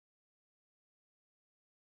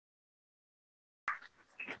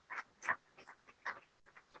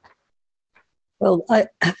Well,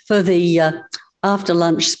 for the after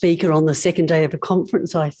lunch speaker on the second day of a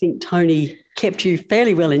conference, I think Tony kept you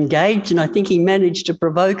fairly well engaged, and I think he managed to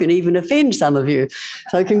provoke and even offend some of you.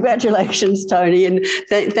 So congratulations, Tony, and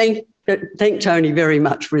thank Tony very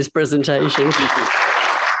much for his presentation.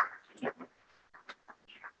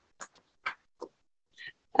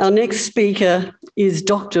 Our next speaker is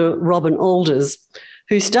Dr. Robyn Alders,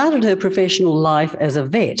 who started her professional life as a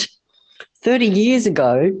vet. 30 years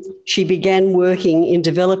ago, she began working in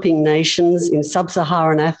developing nations in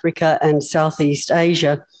sub-Saharan Africa and Southeast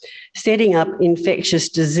Asia, setting up infectious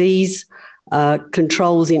disease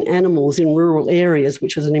controls in animals in rural areas,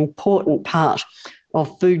 which was an important part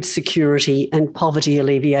of food security and poverty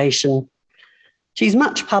alleviation. She's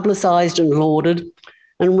much publicised and lauded,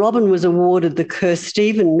 and Robyn was awarded the Kerr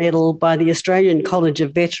Stephen Medal by the Australian College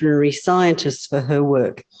of Veterinary Scientists for her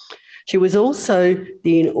work. She was also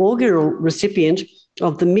the inaugural recipient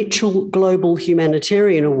of the Mitchell Global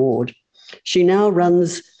Humanitarian Award. She now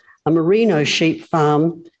runs a merino sheep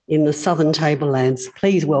farm in the Southern Tablelands.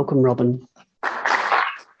 Please welcome Robyn.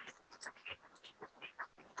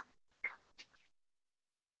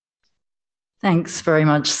 Thanks very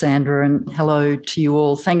much, Sandra, and hello to you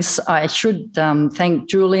all. Thanks. I should thank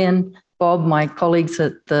Julian, Bob, my colleagues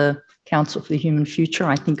at the Council for the Human Future.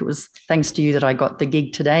 I think it was thanks to you that I got the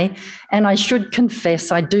gig today. And I should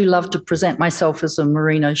confess, I do love to present myself as a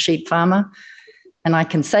merino sheep farmer. And I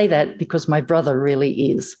can say that because my brother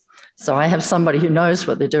really is. So I have somebody who knows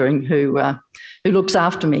what they're doing, who looks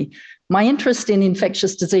after me. My interest in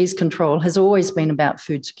infectious disease control has always been about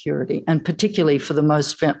food security, and particularly for the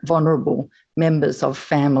most vulnerable members of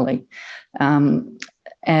family.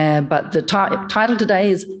 But the title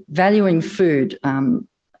today is Valuing Food.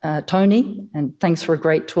 Tony, and thanks for a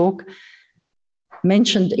great talk,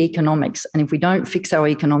 mentioned economics. And if we don't fix our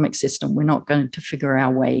economic system, we're not going to figure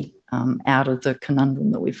our way out of the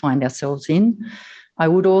conundrum that we find ourselves in. I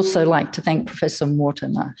would also like to thank Professor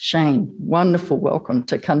Mortimer Shane. Wonderful welcome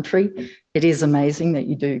to country. It is amazing that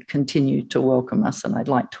you do continue to welcome us, and I'd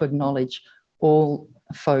like to acknowledge all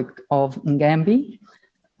folk of Ngambi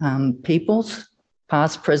peoples,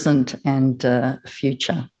 past, present, and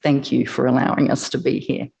future. Thank you for allowing us to be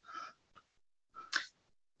here.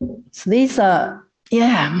 So these are,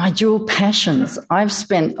 my dual passions. I've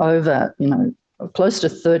spent over, close to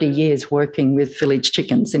 30 years working with village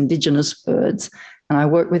chickens, Indigenous birds, and I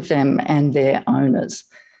work with them and their owners.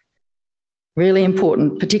 Really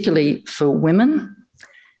important, particularly for women.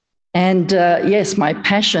 And yes, my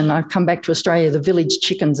passion, I've come back to Australia, the village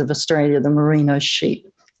chickens of Australia, the merino sheep.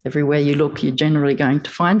 Everywhere you look, you're generally going to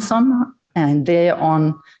find some, and they're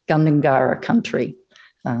on Gundungara country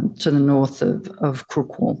to the north of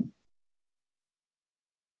Crookwell.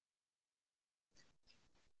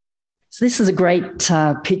 So this is a great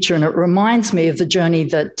picture, and it reminds me of the journey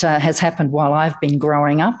that has happened while I've been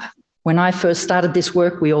growing up. When I first started this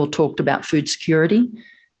work, we all talked about food security.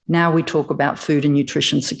 Now we talk about food and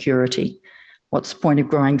nutrition security. What's the point of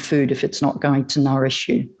growing food if it's not going to nourish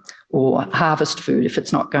you? Or harvest food if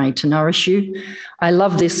it's not going to nourish you? I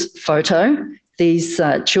love this photo, these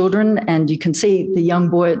children, and you can see the young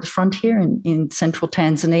boy at the front here in central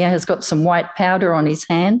Tanzania has got some white powder on his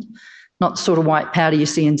hand, not the sort of white powder you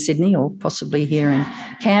see in Sydney or possibly here in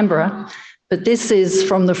Canberra, but this is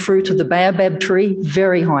from the fruit of the baobab tree,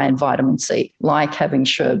 very high in vitamin C, like having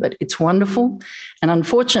sherbet. It's wonderful. And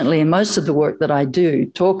unfortunately, in most of the work that I do,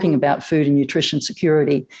 talking about food and nutrition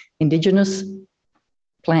security, Indigenous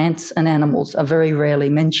plants and animals are very rarely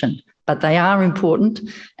mentioned, but they are important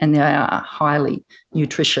and they are highly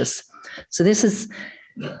nutritious. So this is,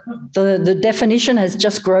 the definition has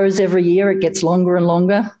just grows every year. It gets longer and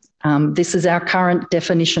longer. This is our current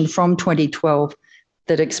definition from 2012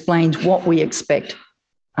 that explains what we expect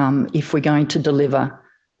if we're going to deliver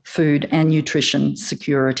food and nutrition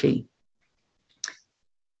security.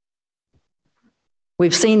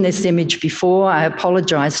 We've seen this image before. I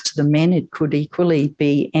apologise to the men. It could equally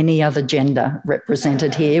be any other gender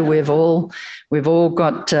represented here. We've all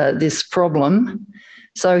got this problem.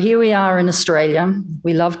 So here we are in Australia.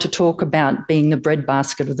 We love to talk about being the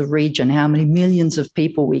breadbasket of the region, how many millions of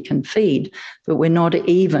people we can feed, but we're not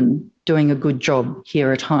even doing a good job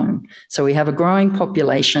here at home. So we have a growing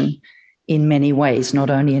population in many ways, not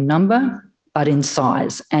only in number, but in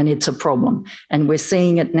size, and it's a problem. And we're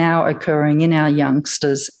seeing it now occurring in our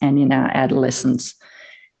youngsters and in our adolescents.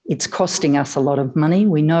 It's costing us a lot of money.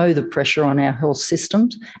 We know the pressure on our health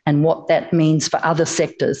systems and what that means for other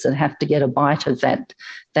sectors that have to get a bite of that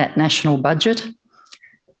national budget.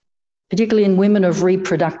 Particularly in women of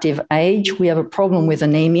reproductive age, we have a problem with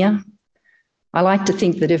anemia. I like to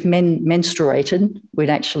think that if men menstruated, we'd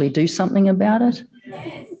actually do something about it.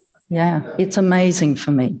 Yeah, it's amazing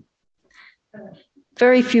for me.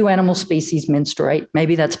 Very few animal species menstruate.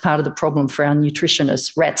 Maybe that's part of the problem for our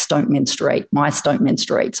nutritionists. Rats don't menstruate, mice don't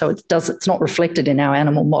menstruate. So it's not reflected in our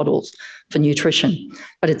animal models for nutrition.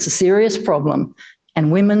 But it's a serious problem,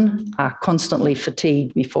 and women are constantly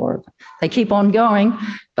fatigued before it. They keep on going,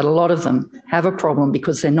 but a lot of them have a problem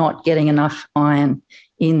because they're not getting enough iron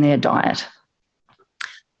in their diet.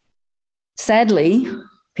 Sadly,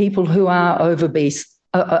 people who are obese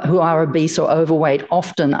or overweight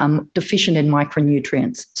often are deficient in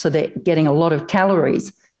micronutrients. So they're getting a lot of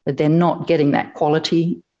calories, but they're not getting that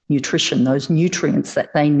quality nutrition, those nutrients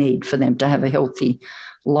that they need for them to have a healthy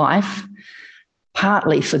life,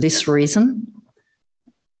 partly for this reason.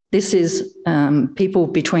 This is people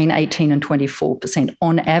between 18 and 24%.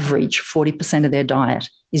 On average, 40% of their diet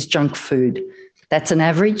is junk food. That's an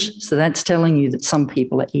average, so that's telling you that some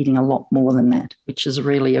people are eating a lot more than that, which is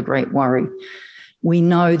really a great worry. We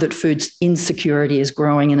know that food insecurity is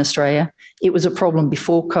growing in Australia. It was a problem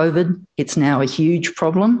before COVID. It's now a huge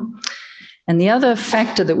problem. And the other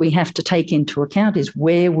factor that we have to take into account is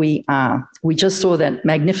where we are. We just saw that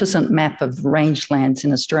magnificent map of rangelands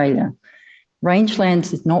in Australia.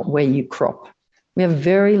 Rangelands is not where you crop. We have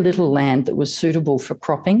very little land that was suitable for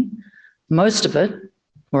cropping. Most of it,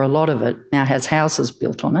 or a lot of it, now has houses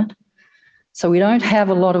built on it. So we don't have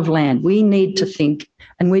a lot of land. We need to think,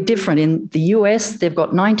 and we're different. In the US, they've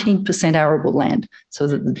got 19% arable land, so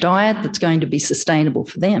that the diet that's going to be sustainable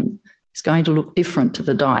for them is going to look different to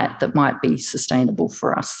the diet that might be sustainable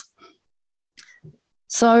for us.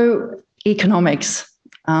 So economics.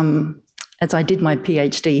 As I did my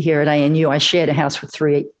PhD here at ANU, I shared a house with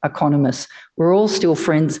 3 economists. We're all still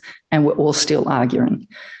friends and we're all still arguing.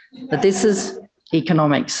 But this is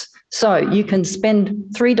economics. So you can spend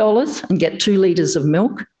 $3 and get 2 litres of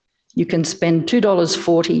milk. You can spend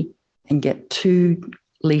 $2.40 and get 2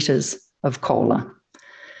 litres of cola.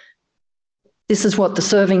 This is what the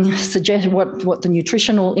serving suggests, what the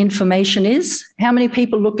nutritional information is. How many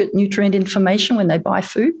people look at nutrient information when they buy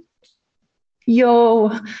food?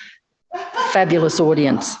 Yo, fabulous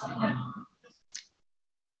audience.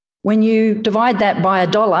 When you divide that by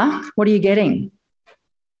 $1, what are you getting?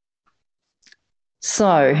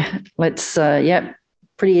 So let's,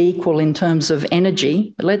 pretty equal in terms of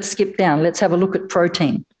energy, but let's skip down. Let's have a look at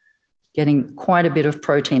protein. Getting quite a bit of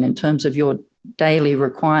protein in terms of your daily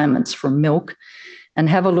requirements from milk, and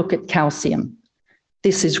have a look at calcium.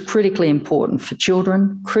 This is critically important for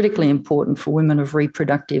children, critically important for women of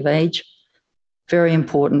reproductive age, very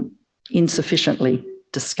important, insufficiently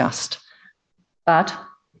discussed. But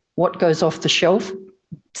what goes off the shelf,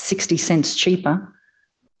 60 cents cheaper,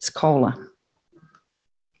 is cola.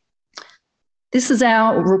 This is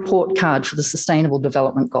our report card for the Sustainable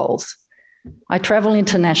Development Goals. I travel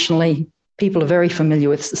internationally. People are very familiar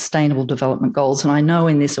with Sustainable Development Goals, and I know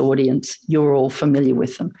in this audience you're all familiar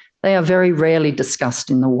with them. They are very rarely discussed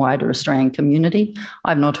in the wider Australian community.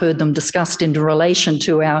 I've not heard them discussed in relation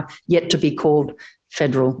to our yet-to-be-called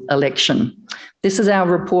federal election. This is our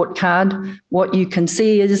report card. What you can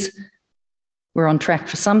see is we're on track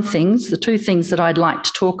for some things. The 2 things that I'd like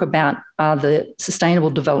to talk about are the Sustainable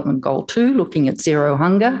Development Goal 2, looking at zero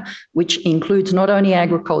hunger, which includes not only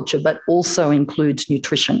agriculture, but also includes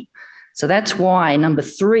nutrition. So that's why number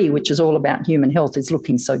 3, which is all about human health, is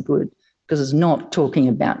looking so good, because it's not talking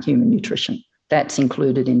about human nutrition. That's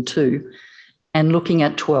included in 2. And looking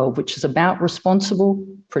at 12, which is about responsible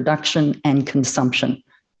production and consumption.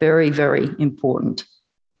 Very, very important.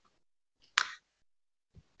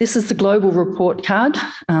 This is the global report card,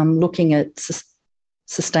 looking at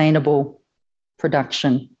sustainable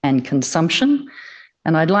production and consumption.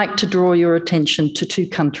 And I'd like to draw your attention to 2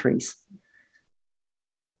 countries.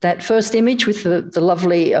 That first image with the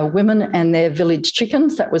lovely women and their village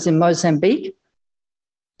chickens, that was in Mozambique.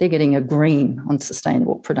 They're getting a green on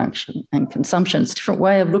sustainable production and consumption. It's a different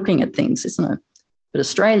way of looking at things, isn't it? But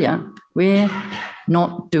Australia, we're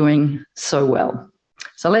not doing so well.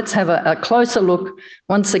 So let's have a closer look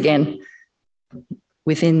once again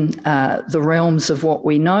within the realms of what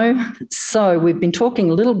we know. So we've been talking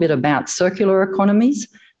a little bit about circular economies.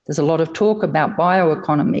 There's a lot of talk about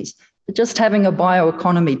bioeconomies. But just having a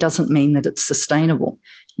bioeconomy doesn't mean that it's sustainable.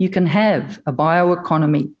 You can have a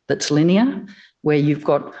bioeconomy that's linear, where you've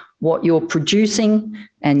got what you're producing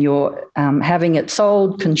and you're having it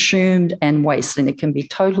sold, consumed, and waste. And it can be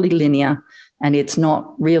totally linear, and it's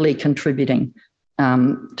not really contributing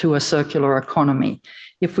to a circular economy.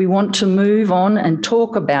 If we want to move on and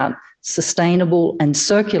talk about sustainable and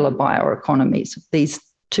circular bioeconomies, these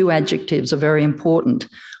 2 adjectives are very important.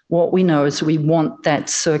 What we know is we want that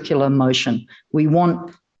circular motion. We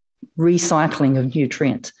want recycling of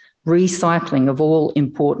nutrients, recycling of all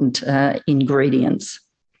important ingredients.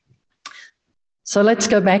 So let's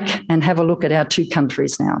go back and have a look at our two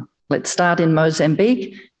countries now. Let's start in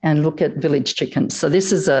Mozambique and look at village chickens. So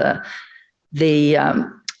this is the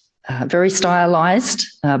very stylized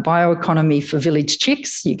bioeconomy for village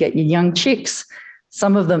chicks. You get your young chicks,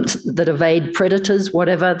 some of them that evade predators,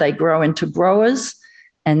 whatever, they grow into growers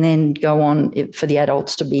and then go on for the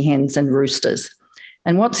adults to be hens and roosters.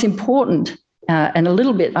 And what's important, and a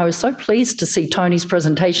little bit, I was so pleased to see Tony's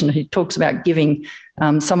presentation. He talks about giving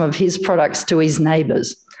some of his products to his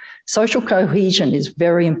neighbours. Social cohesion is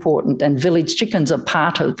very important, and village chickens are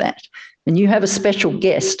part of that. When you have a special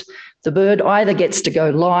guest, the bird either gets to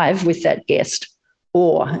go live with that guest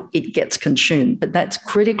or it gets consumed. But that's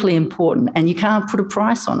critically important, and you can't put a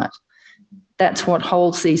price on it. That's what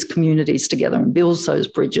holds these communities together and builds those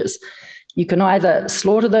bridges. You can either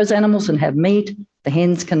slaughter those animals and have meat, the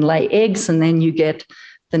hens can lay eggs, and then you get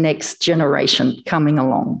the next generation coming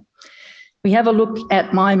along. We have a look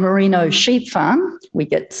at my merino sheep farm. We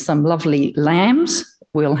get some lovely lambs,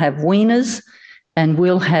 we'll have weaners, and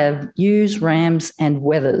we'll have ewes, rams, and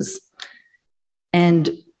wethers.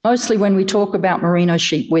 And mostly when we talk about merino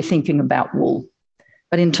sheep, we're thinking about wool.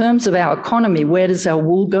 But in terms of our economy, where does our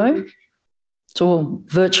wool go? It's all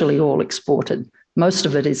virtually all exported. Most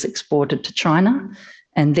of it is exported to China,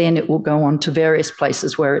 and then it will go on to various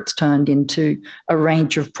places where it's turned into a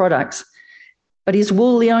range of products. But is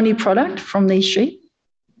wool the only product from these sheep?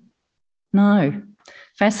 No.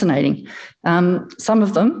 Fascinating. Some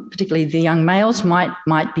of them, particularly the young males,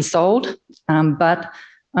 might be sold, but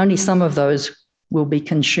only some of those will be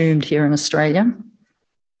consumed here in Australia.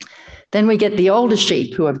 Then we get the older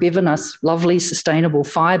sheep who have given us lovely sustainable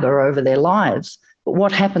fibre over their lives. But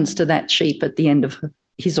what happens to that sheep at the end of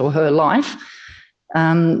his or her life?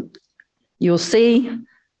 You'll see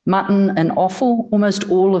mutton and offal, almost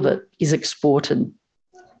all of it is exported.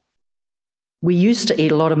 We used to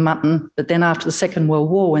eat a lot of mutton, but then after the Second World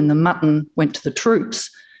War, when the mutton went to the troops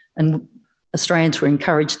and Australians were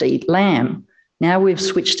encouraged to eat lamb, now we've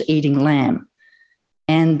switched to eating lamb.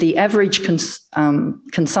 And the average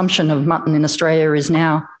consumption of mutton in Australia is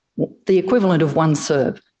now the equivalent of one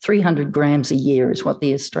serve. 300 grams a year is what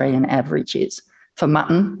the Australian average is for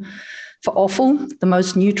mutton. For offal, the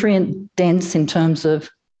most nutrient dense in terms of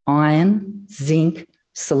iron, zinc,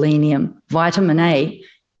 selenium, vitamin A,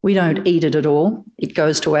 we don't eat it at all. It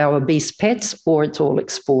goes to our obese pets or it's all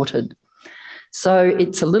exported. So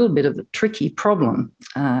it's a little bit of a tricky problem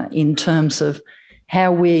in terms of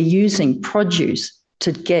how we're using produce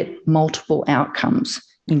to get multiple outcomes,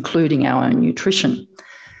 including our own nutrition.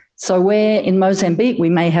 So where in Mozambique we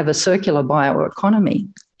may have a circular bioeconomy,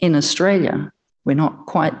 in Australia we're not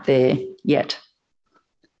quite there yet.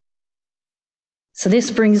 So this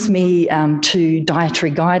brings me to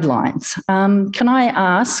dietary guidelines. Can I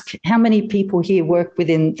ask how many people here work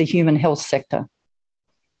within the human health sector?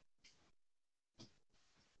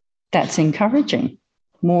 That's encouraging,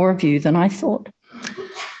 more of you than I thought.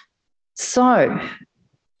 So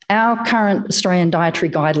our current Australian dietary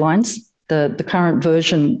guidelines, the current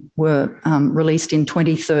version were released in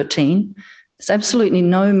 2013. There's absolutely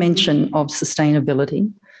no mention of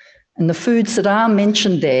sustainability. And the foods that are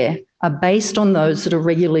mentioned there are based on those that are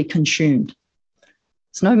regularly consumed.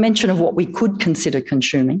 There's no mention of what we could consider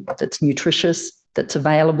consuming that's nutritious, that's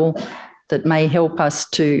available, that may help us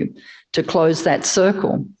to close that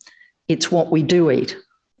circle. It's what we do eat.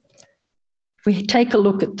 If we take a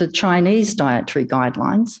look at the Chinese dietary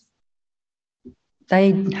guidelines,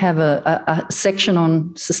 they have a section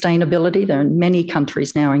on sustainability. There are many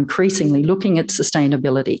countries now increasingly looking at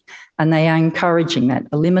sustainability, and they are encouraging that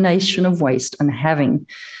elimination of waste and having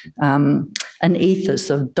an ethos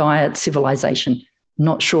of diet civilization.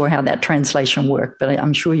 Not sure how that translation worked, but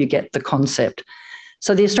I'm sure you get the concept.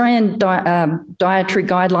 So the Australian dietary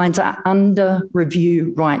guidelines are under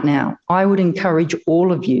review right now. I would encourage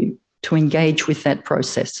all of you to engage with that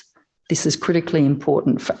process. This is critically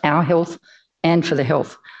important for our health and for the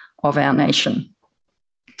health of our nation.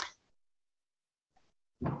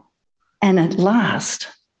 And at last,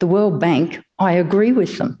 the World Bank, I agree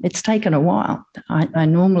with them. It's taken a while. I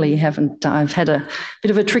normally haven't, I've had a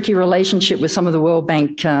bit of a tricky relationship with some of the World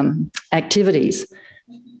Bank activities,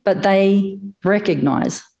 but they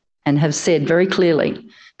recognise and have said very clearly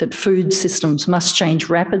that food systems must change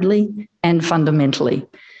rapidly and fundamentally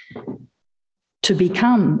to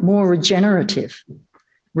become more regenerative,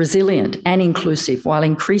 resilient and inclusive while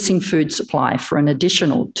increasing food supply for an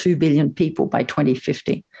additional 2 billion people by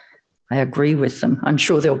 2050. I agree with them. I'm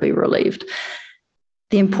sure they'll be relieved.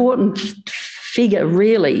 The important figure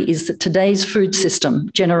really is that today's food system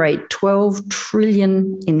generates 12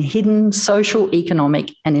 trillion in hidden social,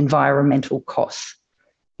 economic and environmental costs.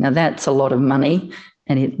 Now that's a lot of money,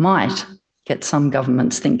 and it might get some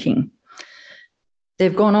governments thinking.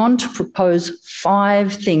 They've gone on to propose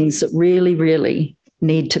 5 things that really, really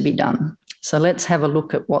need to be done. So let's have a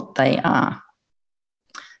look at what they are.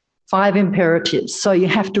 5 imperatives. So you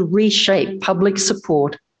have to reshape public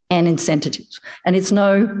support and incentives. And it's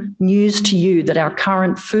no news to you that our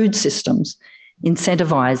current food systems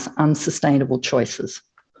incentivise unsustainable choices.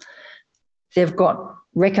 They've got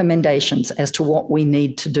recommendations as to what we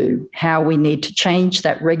need to do, how we need to change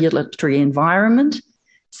that regulatory environment.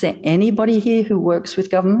 Is there anybody here who works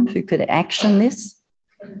with government who could action this?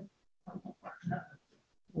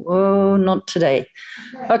 Whoa, not today.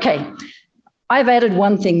 Okay, I've added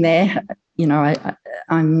one thing there. You know,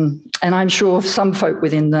 I'm sure some folk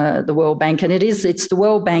within the World Bank, and it's the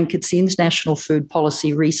World Bank, it's the International Food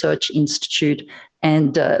Policy Research Institute,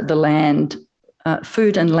 and the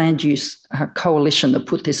Food and Land Use Coalition that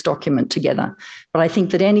put this document together. But I think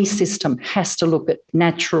that any system has to look at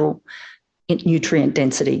natural nutrient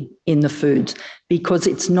density in the foods, because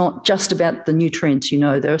it's not just about the nutrients. You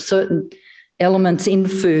know, there are certain elements in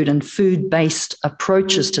food and food-based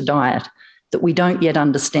approaches to diet that we don't yet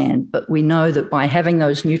understand, but we know that by having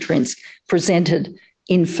those nutrients presented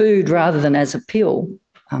in food rather than as a pill,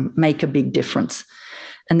 make a big difference.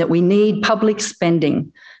 And that we need public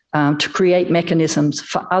spending to create mechanisms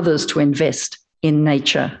for others to invest in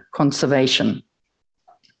nature conservation.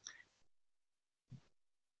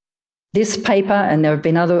 This paper, and there have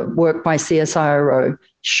been other work by CSIRO,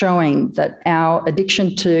 showing that our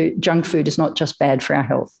addiction to junk food is not just bad for our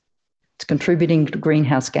health. It's contributing to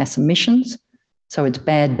greenhouse gas emissions, so it's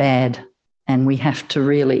bad, and we have to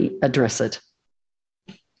really address it.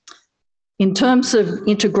 In terms of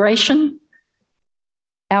integration,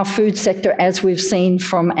 our food sector, as we've seen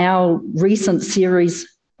from our recent series,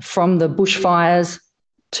 from the bushfires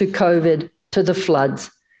to COVID to the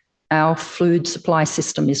floods, our food supply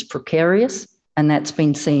system is precarious, and that's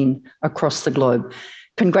been seen across the globe.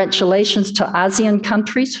 Congratulations to ASEAN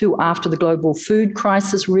countries who, after the global food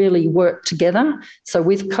crisis, really worked together. So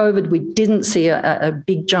with COVID, we didn't see a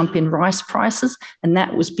big jump in rice prices, and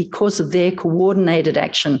that was because of their coordinated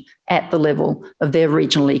action at the level of their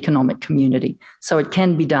regional economic community. So it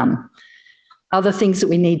can be done. Other things that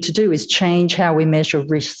we need to do is change how we measure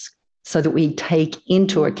risks so that we take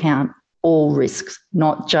into account all risks,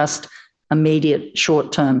 not just immediate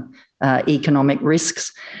short-term economic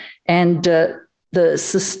risks. And the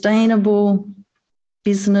sustainable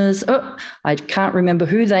business, I can't remember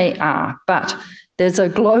who they are, but there's a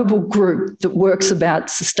global group that works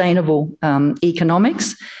about sustainable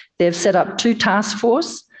economics. They've set up 2 task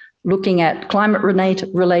forces looking at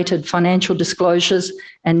climate-related financial disclosures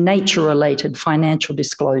and nature-related financial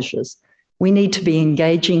disclosures. We need to be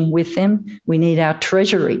engaging with them. We need our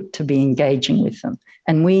Treasury to be engaging with them.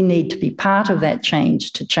 And we need to be part of that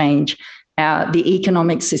change to change the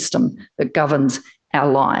economic system that governs our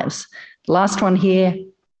lives. Last one here,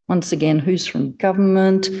 once again, who's from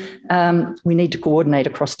government? We need to coordinate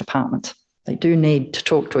across departments. They do need to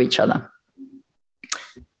talk to each other.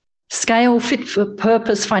 Scale fit for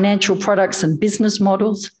purpose financial products and business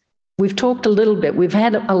models. We've talked a little bit. We've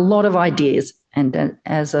had a lot of ideas. And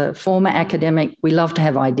as a former academic, we love to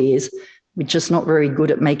have ideas. We're just not very good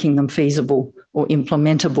at making them feasible or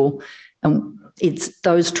implementable. And it's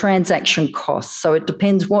those transaction costs. So it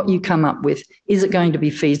depends what you come up with. Is it going to be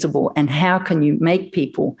feasible? And how can you make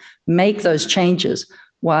people make those changes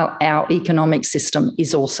while our economic system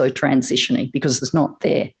is also transitioning, because it's not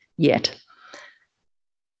there yet.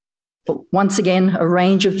 But once again, a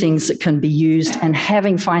range of things that can be used, and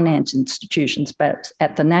having finance institutions, but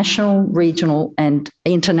at the national, regional and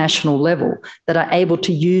international level, that are able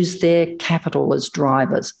to use their capital as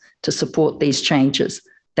drivers to support these changes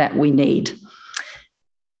that we need.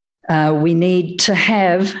 We need to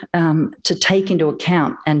have to take into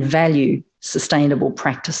account and value sustainable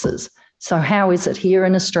practices. So how is it here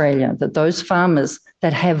in Australia that those farmers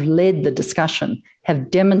that have led the discussion have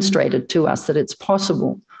demonstrated to us that it's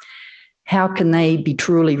possible? How can they be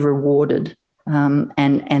truly rewarded and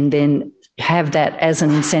then have that as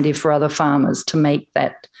an incentive for other farmers to make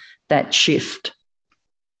that shift?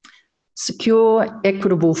 Secure,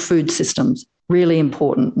 equitable food systems, really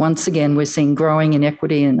important. Once again, we're seeing growing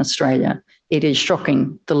inequity in Australia. It is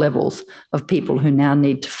shocking, the levels of people who now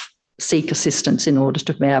need to seek assistance in order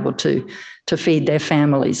to be able to feed their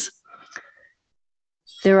families.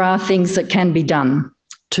 There are things that can be done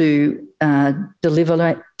to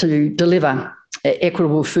deliver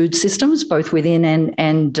equitable food systems, both within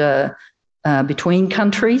and between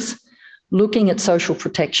countries, looking at social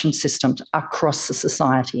protection systems across the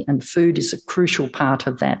society, and food is a crucial part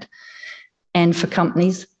of that. And for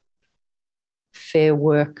companies, fair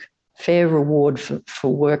work, fair reward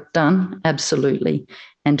for work done, absolutely.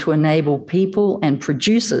 And to enable people and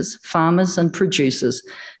producers, farmers and producers,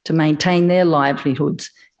 to maintain their livelihoods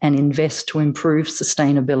and invest to improve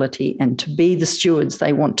sustainability and to be the stewards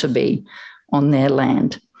they want to be on their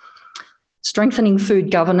land. Strengthening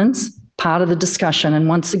food governance, part of the discussion. And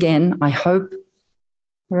once again, I hope,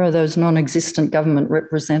 where are those non-existent government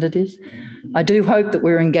representatives? I do hope that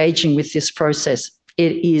we're engaging with this process.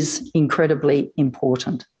 It is incredibly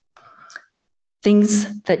important.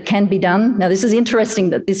 Things that can be done. Now, this is interesting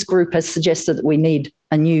that this group has suggested that we need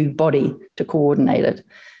a new body to coordinate it.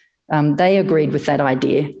 They agreed with that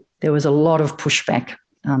idea. There was a lot of pushback.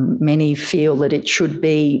 Many feel that it should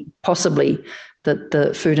be possibly that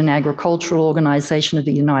the Food and Agricultural Organization of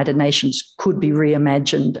the United Nations could be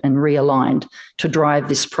reimagined and realigned to drive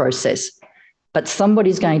this process. But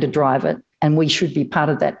somebody's going to drive it, and we should be part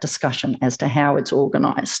of that discussion as to how it's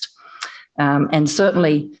organized. And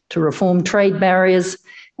certainly to reform trade barriers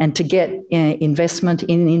and to get investment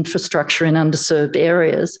in infrastructure in underserved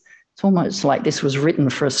areas. It's almost like this was written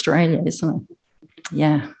for Australia, isn't it?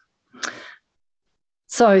 Yeah.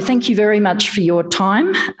 So thank you very much for your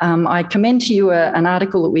time. I commend to you an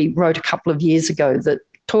article that we wrote a couple of years ago that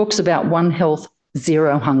talks about One Health,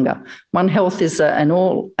 Zero Hunger. One Health is an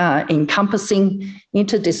all-encompassing,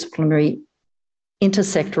 interdisciplinary,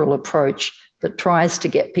 intersectoral approach that tries to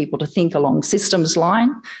get people to think along systems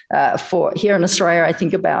line. For here in Australia, I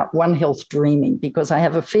think about One Health dreaming, because I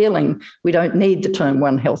have a feeling we don't need the term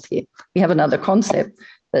One Health here. We have another concept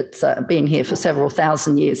that's been here for several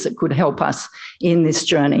thousand years that could help us in this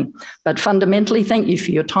journey. But fundamentally, thank you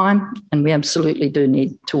for your time, and we absolutely do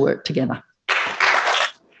need to work together.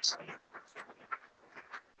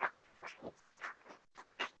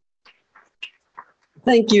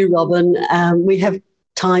 Thank you, Robyn. We have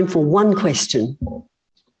time for one question.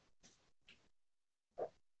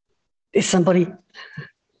 Is somebody?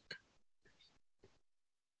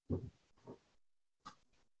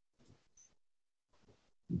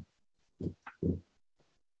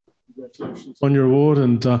 Congratulations on your award,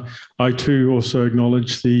 and I too also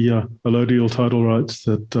acknowledge the allodial title rights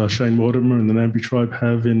that Shane Mortimer and the Ngambri tribe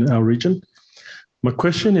have in our region. My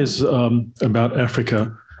question is about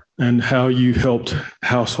Africa and how you helped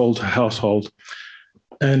household to household.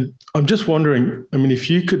 And I'm just wondering, I mean, if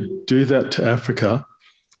you could do that to Africa,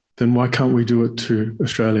 then why can't we do it to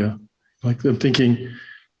Australia? Like, I'm thinking,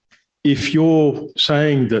 if you're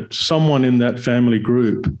saying that someone in that family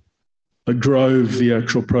group drove the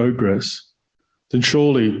actual progress, then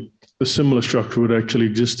surely a similar structure would actually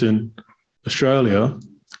exist in Australia.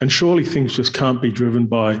 And surely things just can't be driven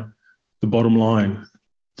by the bottom line.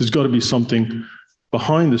 There's got to be something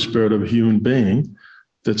behind the spirit of a human being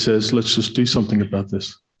that says, let's just do something about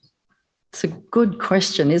this. It's a good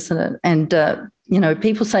question, isn't it? And, you know,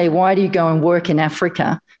 people say, why do you go and work in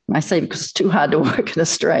Africa? And I say, because it's too hard to work in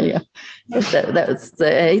Australia.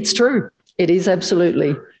 It's true. It is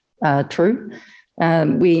absolutely true.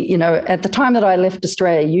 You know, at the time that I left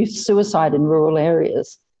Australia, youth suicide in rural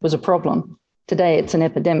areas was a problem. Today, it's an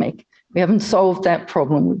epidemic. We haven't solved that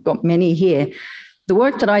problem. We've got many here. The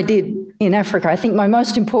work that I did in Africa, I think my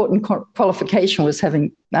most important qualification was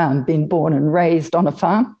having been born and raised on a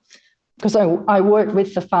farm, because I worked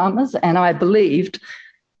with the farmers and I believed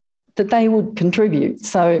that they would contribute.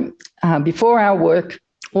 So before our work,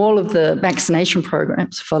 all of the vaccination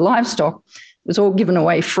programs for livestock was all given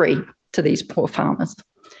away free to these poor farmers.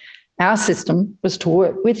 Our system was to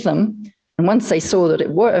work with them, and once they saw that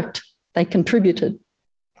it worked, they contributed.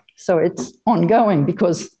 So it's ongoing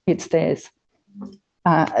because it's theirs.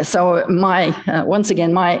 So once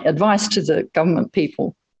again, my advice to the government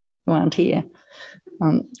people who aren't here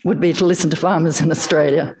would be to listen to farmers in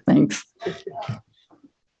Australia. Thanks.